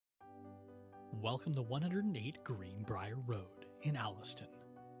Welcome to 108 Briar Road in Alliston.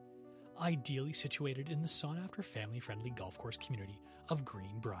 Ideally situated in the sought-after family-friendly golf course community of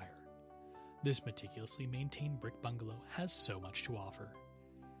Briar, this meticulously maintained brick bungalow has so much to offer.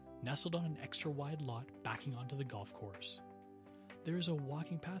 Nestled on an extra-wide lot backing onto the golf course, there is a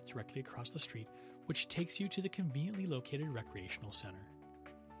walking path directly across the street which takes you to the conveniently located recreational center.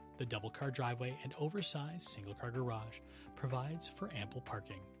 The double-car driveway and oversized single-car garage provides for ample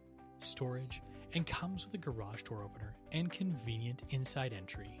parking, storage, and comes with a garage door opener and convenient inside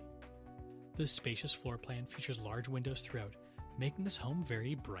entry. The spacious floor plan features large windows throughout, making this home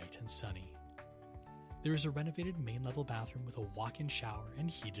very bright and sunny. There is a renovated main-level bathroom with a walk-in shower and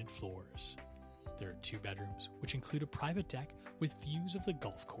heated floors. There are 2 bedrooms, which include a private deck with views of the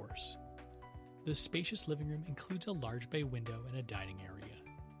golf course. The spacious living room includes a large bay window and a dining area.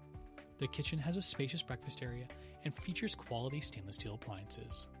 The kitchen has a spacious breakfast area and features quality stainless steel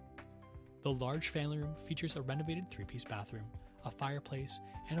appliances. The large family room features a renovated 3-piece bathroom, a fireplace,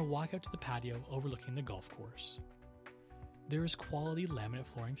 and a walkout to the patio overlooking the golf course. There is quality laminate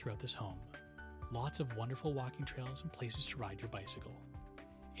flooring throughout this home, lots of wonderful walking trails and places to ride your bicycle.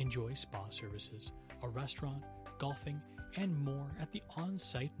 Enjoy spa services, a restaurant, golfing, and more at the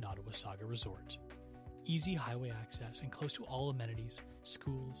on-site Nottawasaga Resort. Easy highway access and close to all amenities,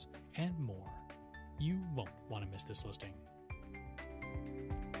 schools, and more. You won't want to miss this listing.